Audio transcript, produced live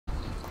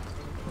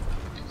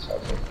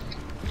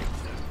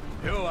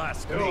You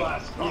ask me. A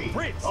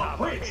prince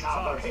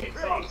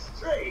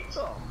straight.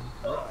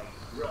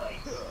 Right.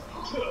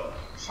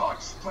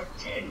 Such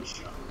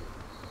potential.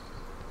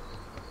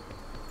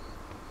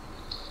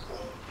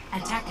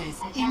 Attackers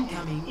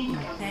incoming in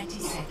 30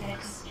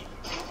 seconds.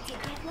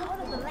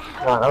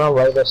 I'm gonna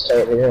lay this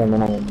straight here and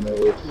then I'm gonna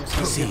move.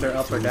 See if they're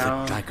up or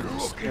down.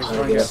 There's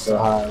one here.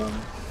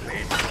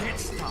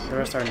 The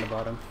rest are in the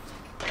bottom.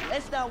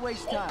 Let's not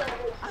waste time.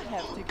 I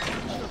have to go.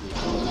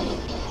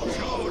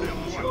 Show them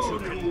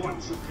what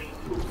you can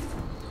do.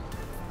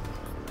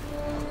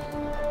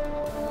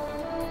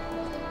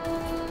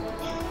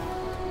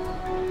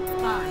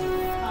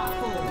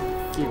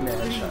 Give me a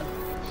headshot.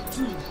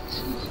 2,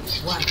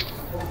 1.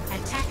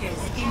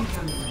 Attackers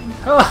incoming.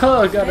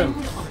 Oh, got him.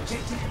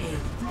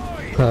 Objective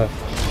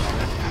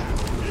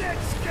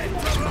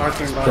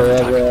Marking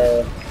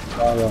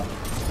bottom.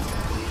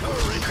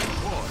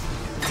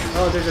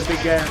 Oh, there's a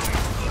big guy.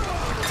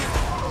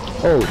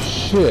 Oh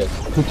shit,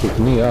 he kicked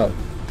me up.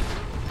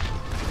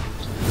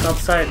 Top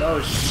side.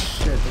 Oh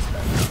shit, this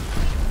guy.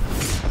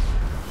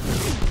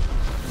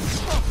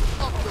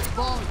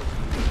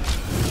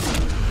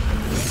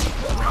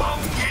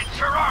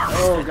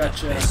 Oh,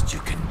 gotcha. Best you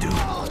can do.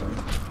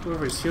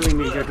 Whoever's healing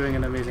me, you're doing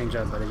an amazing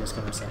job, but I just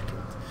got a second.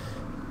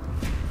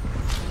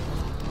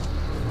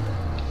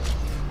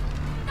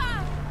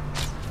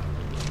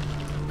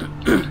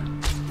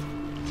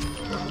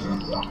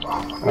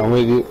 I'm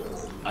with you.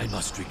 I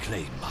must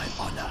reclaim my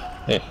honor.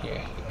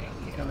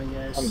 Coming,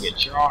 guys. Come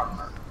get your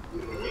armor.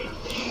 I'm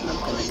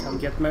gonna come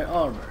get my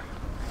armor.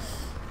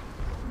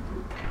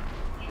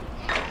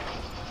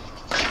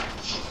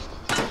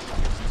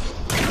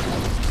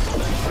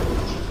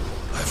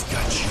 I've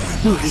got you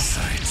in my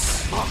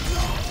sights.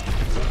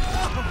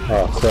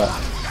 Oh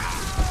crap.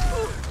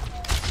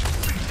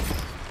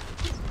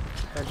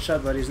 Headshot,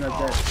 but he's not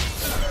dead.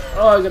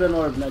 Oh, I got an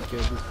orb, not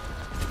good.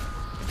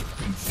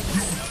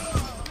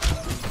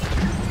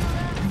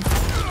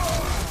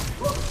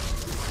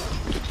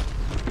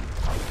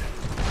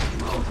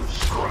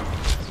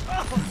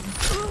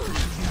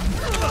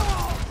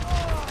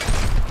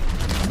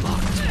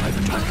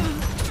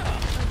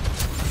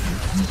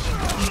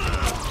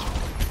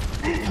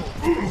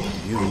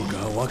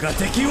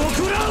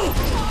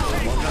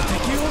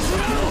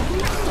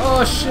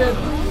 Oh shit!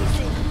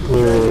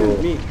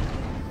 Me.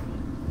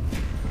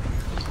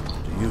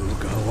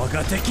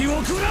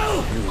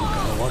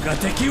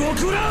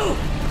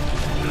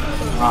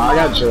 I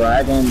got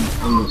dragon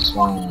in the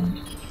swamp.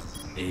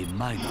 A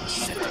minor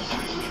setback.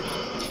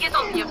 Get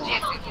on the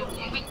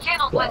objective. We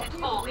cannot let it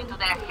fall into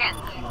their hands.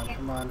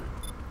 Come on.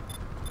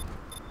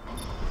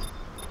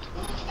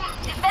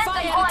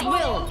 Fire at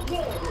will.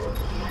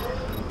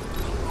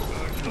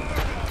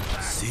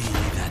 See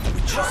that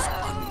which is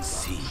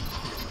unseen.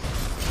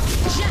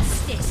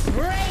 Justice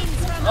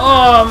reigns from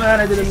Oh man,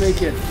 I didn't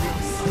make it.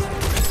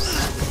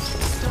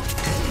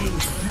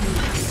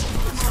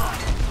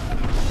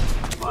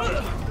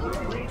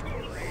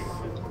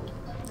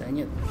 Dang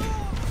it.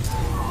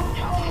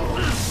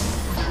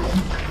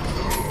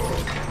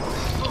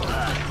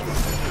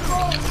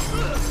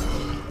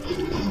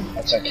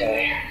 That's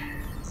okay.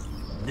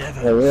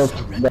 Never The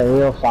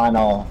real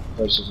final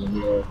versus the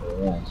real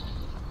wins.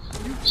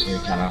 So you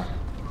kind of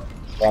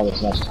grab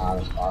as much time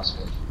as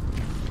possible.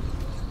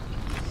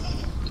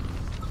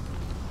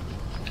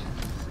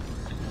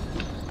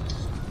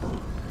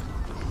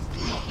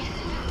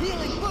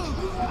 Healing boom.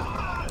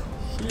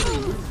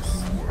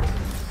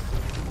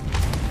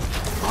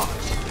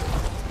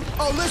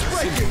 Oh, let's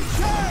break it.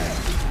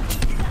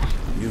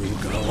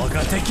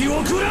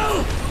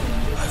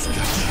 I've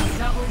got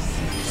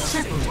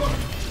you.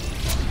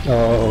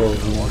 Oh,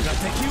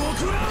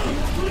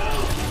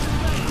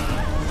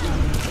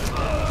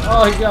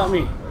 Oh, he got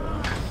me.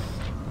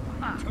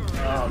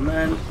 Oh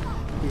man,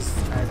 he's.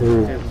 I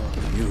didn't hit him.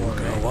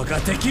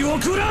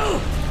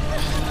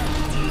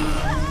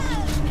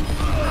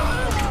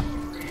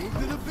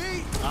 To the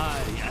beat. I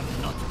am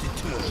not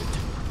deterred.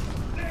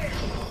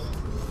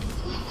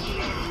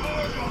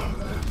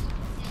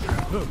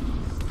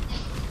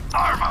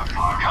 Armor,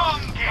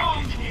 come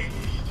get it.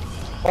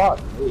 fuck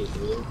me,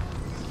 dude.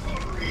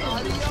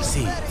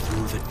 See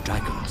through the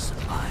dragon's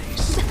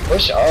eyes.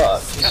 Push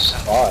up, just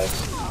survive.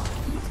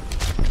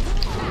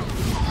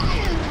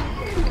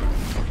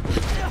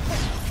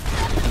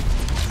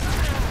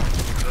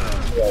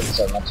 Yeah, I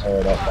set my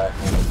turret up back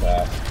on the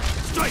back.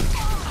 Strike!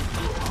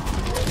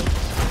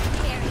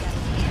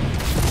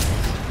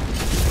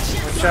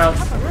 Watch out.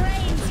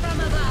 reigns from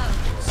above.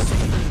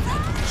 See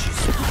that which is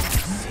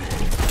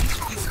unseen.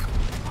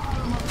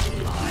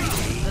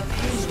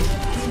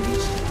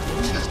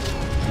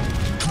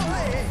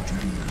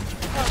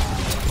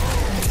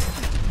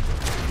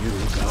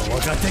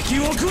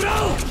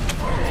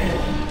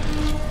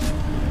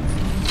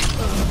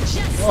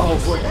 Oh,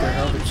 what the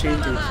hell? The chain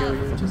can kill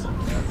you. Just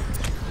like that.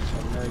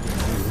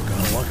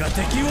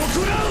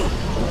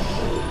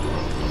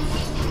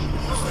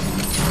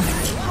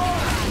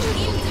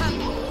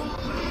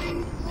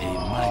 A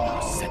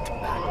minor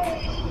setback.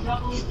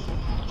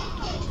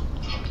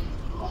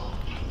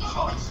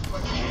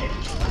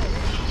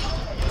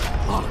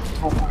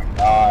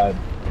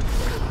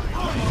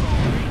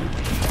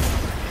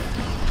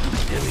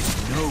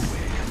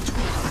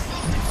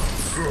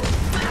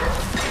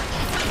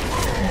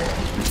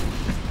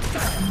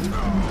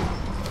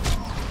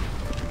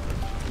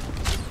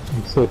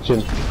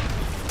 switching.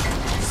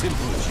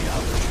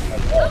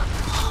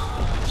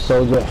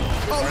 Soldier.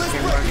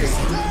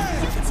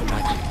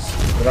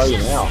 What are you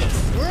now?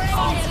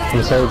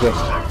 I'm soldier.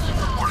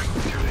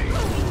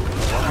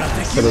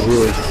 For the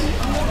viewers.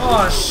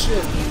 Oh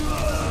shit.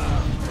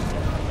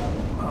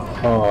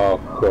 Oh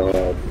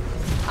god.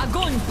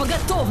 Огонь по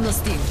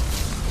готовности.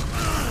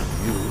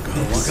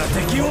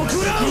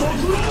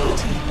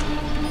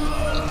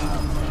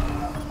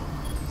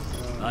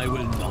 I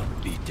will not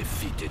be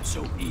defeated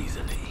so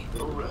easily.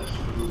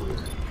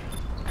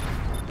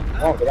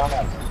 Oh, get on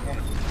that.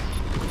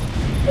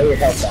 Lay your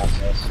head down,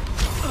 sis.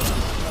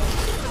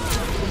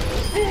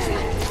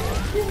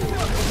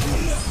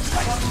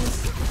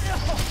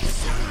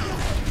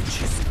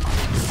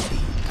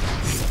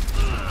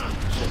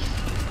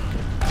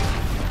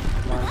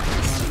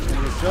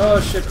 Oh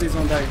shit, please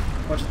don't die.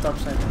 Watch the top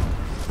side.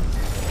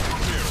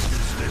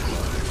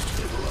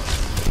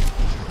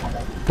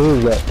 Who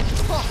is that?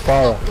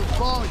 Fire.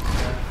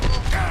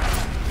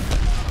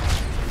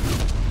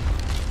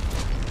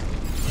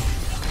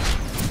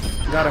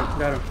 Got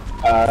him.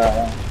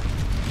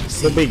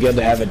 It would be good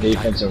to have a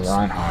defensive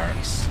Reinhardt.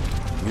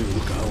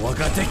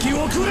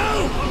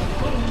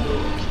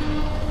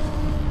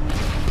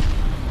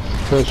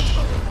 Push.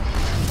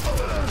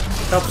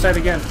 Top side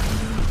again.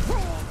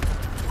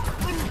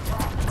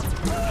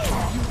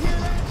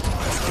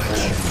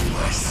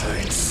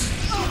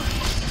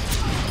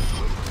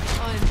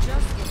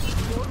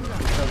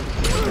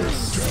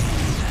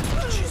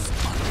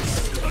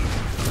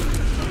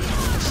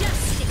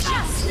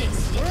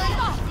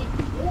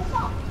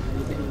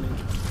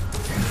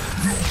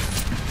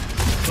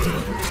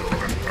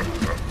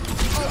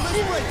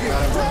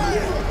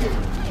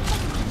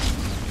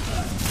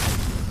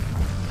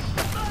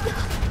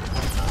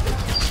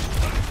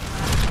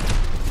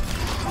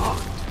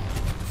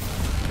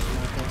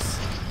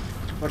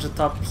 Watch the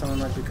top, someone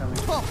might be coming.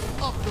 Fire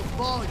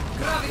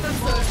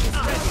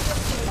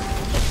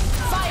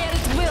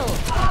at will.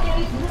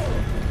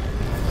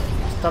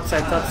 Top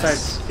side.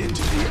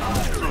 Into the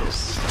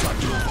iris.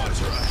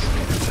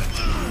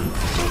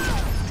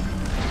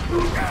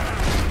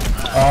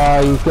 Ah,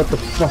 you got the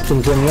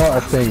fucking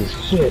Zenyatta thing.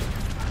 Shit.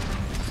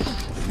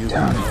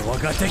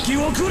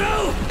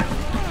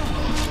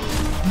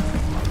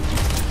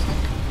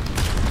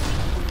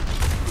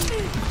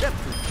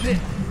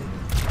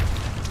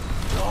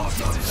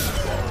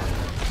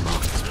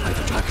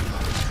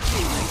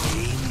 My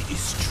aim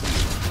is true.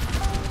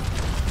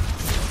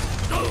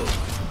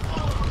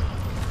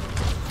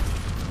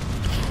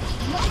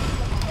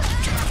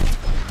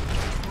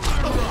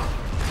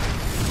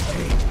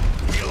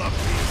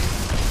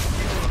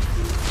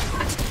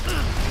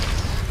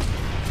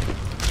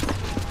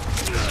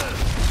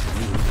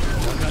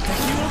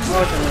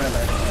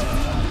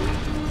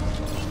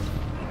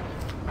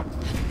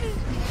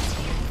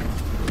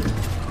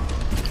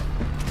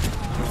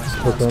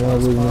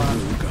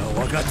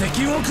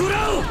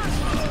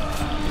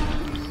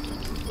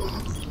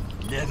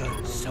 Never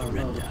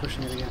surrender.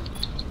 Pushing it again.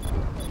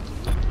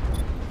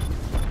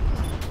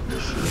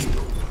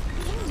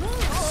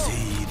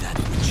 See that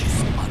which is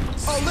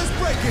unseen. Oh, let's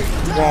break it!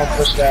 Come on,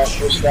 push that.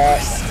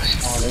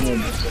 Oh, they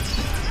need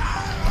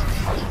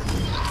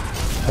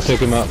I'll take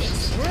him out.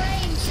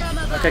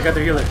 Okay, got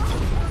the healer.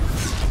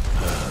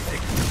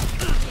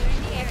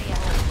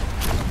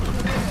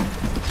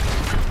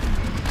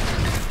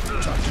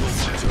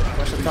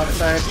 Watch the top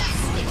side.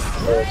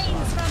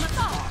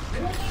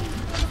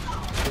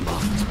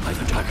 By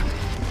the dragon.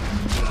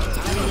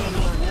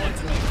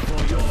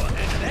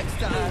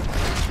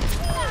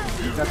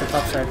 Got the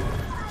top side.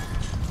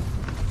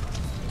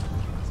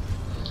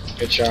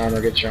 Get your armor.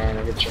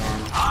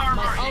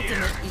 My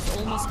ultimate is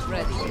almost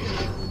ready.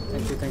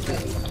 Thank you.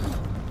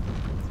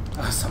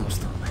 Ah, someone's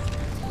still alive.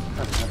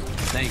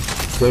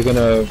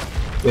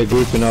 They're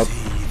grouping up.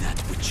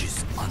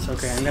 It's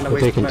okay, I'm gonna They're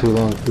wait. taking too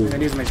long I'm too.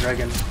 gonna use my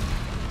dragon.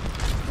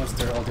 Once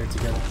they're all there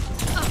together.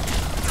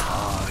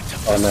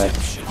 Oh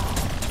nice.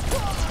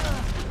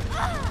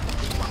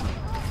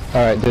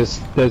 Alright, there's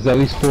at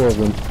least 4 of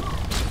them. I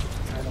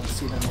don't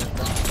see them yet.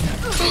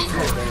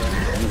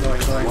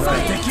 Going.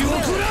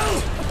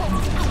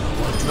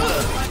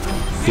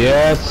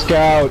 Yeah,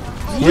 scout.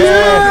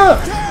 Yeah.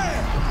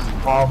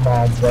 Oh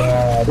my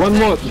god. One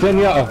more,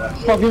 Zenyatta.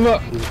 Fuck him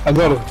up. I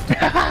got him.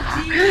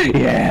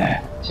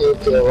 Yeah.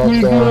 Let's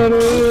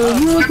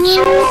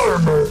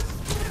go.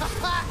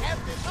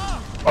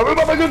 I'm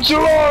about to get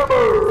your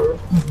armor!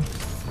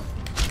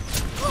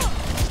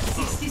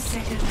 60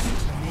 seconds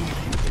remaining.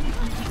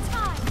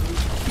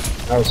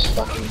 That was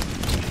fucking...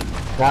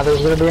 Now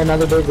there's gonna be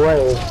another big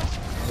wave.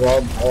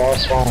 We'll all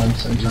spawn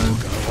sometime.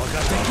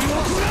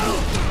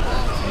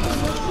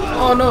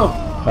 Oh no!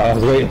 I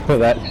was waiting for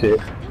that shit.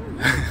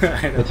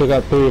 They took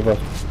out 3 of us.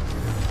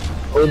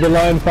 Hold the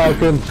line,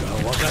 Falcon.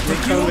 We're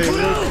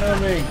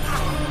coming.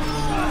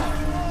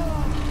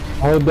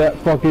 Hold that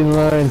fucking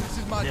line.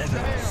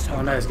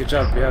 Oh nice, good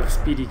job. We have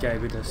Speedy guy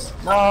with us.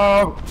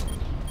 No!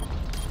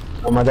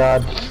 Oh my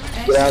god.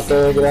 Get out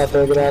there.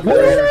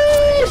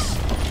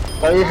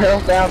 Throw your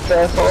health down,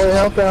 Seth. Throw your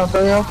health down.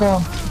 Throw your health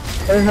down.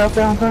 Throw your health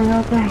down. Throw your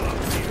health down.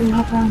 Throw your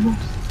health down.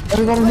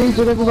 Everybody needs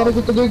it. Everybody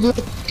get the good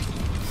good.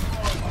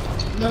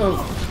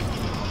 No.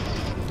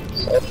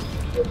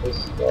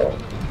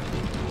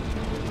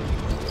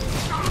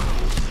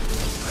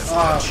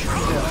 Ah, shit.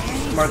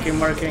 Marking.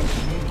 By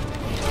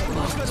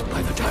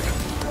the tiger.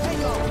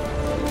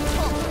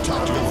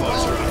 Talk to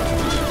advisor.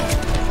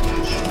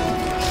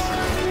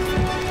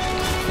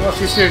 Oh,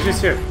 she's here.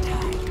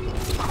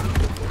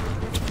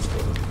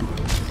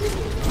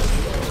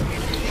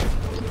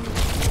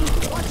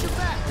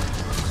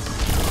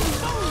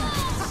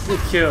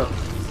 Good kill.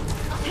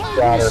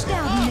 Got her.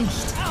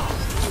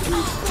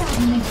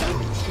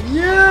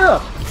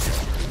 Yeah!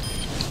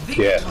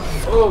 Yeah.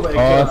 Oh my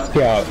god.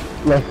 Scout.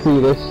 Let's see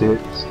this shit.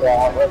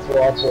 Scout, let's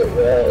watch it,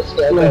 man.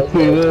 Let's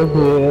see this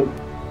shit.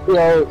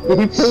 Yo,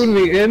 he pulled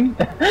me in.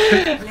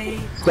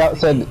 Scout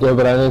said, yeah,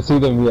 but I didn't see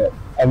them yet.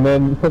 And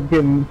then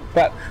fucking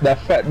that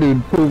fat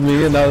dude pulled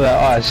me in. I was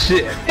like, oh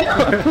shit.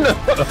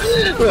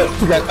 Look,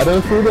 he's like, I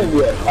don't see them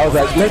yet. I was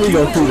like, let me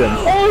go see them.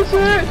 Oh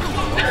shit.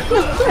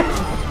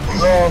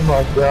 Oh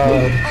my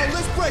god. Oh,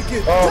 let's break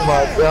it. Oh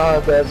my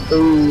god, that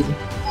food.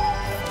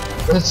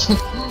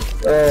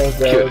 Oh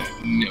god.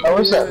 I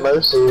wish that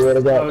Mercy would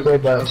have got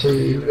killed by 2.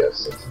 You got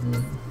 6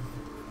 minutes.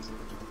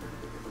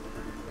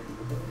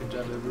 Good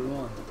job,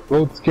 everyone.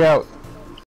 Road Scout.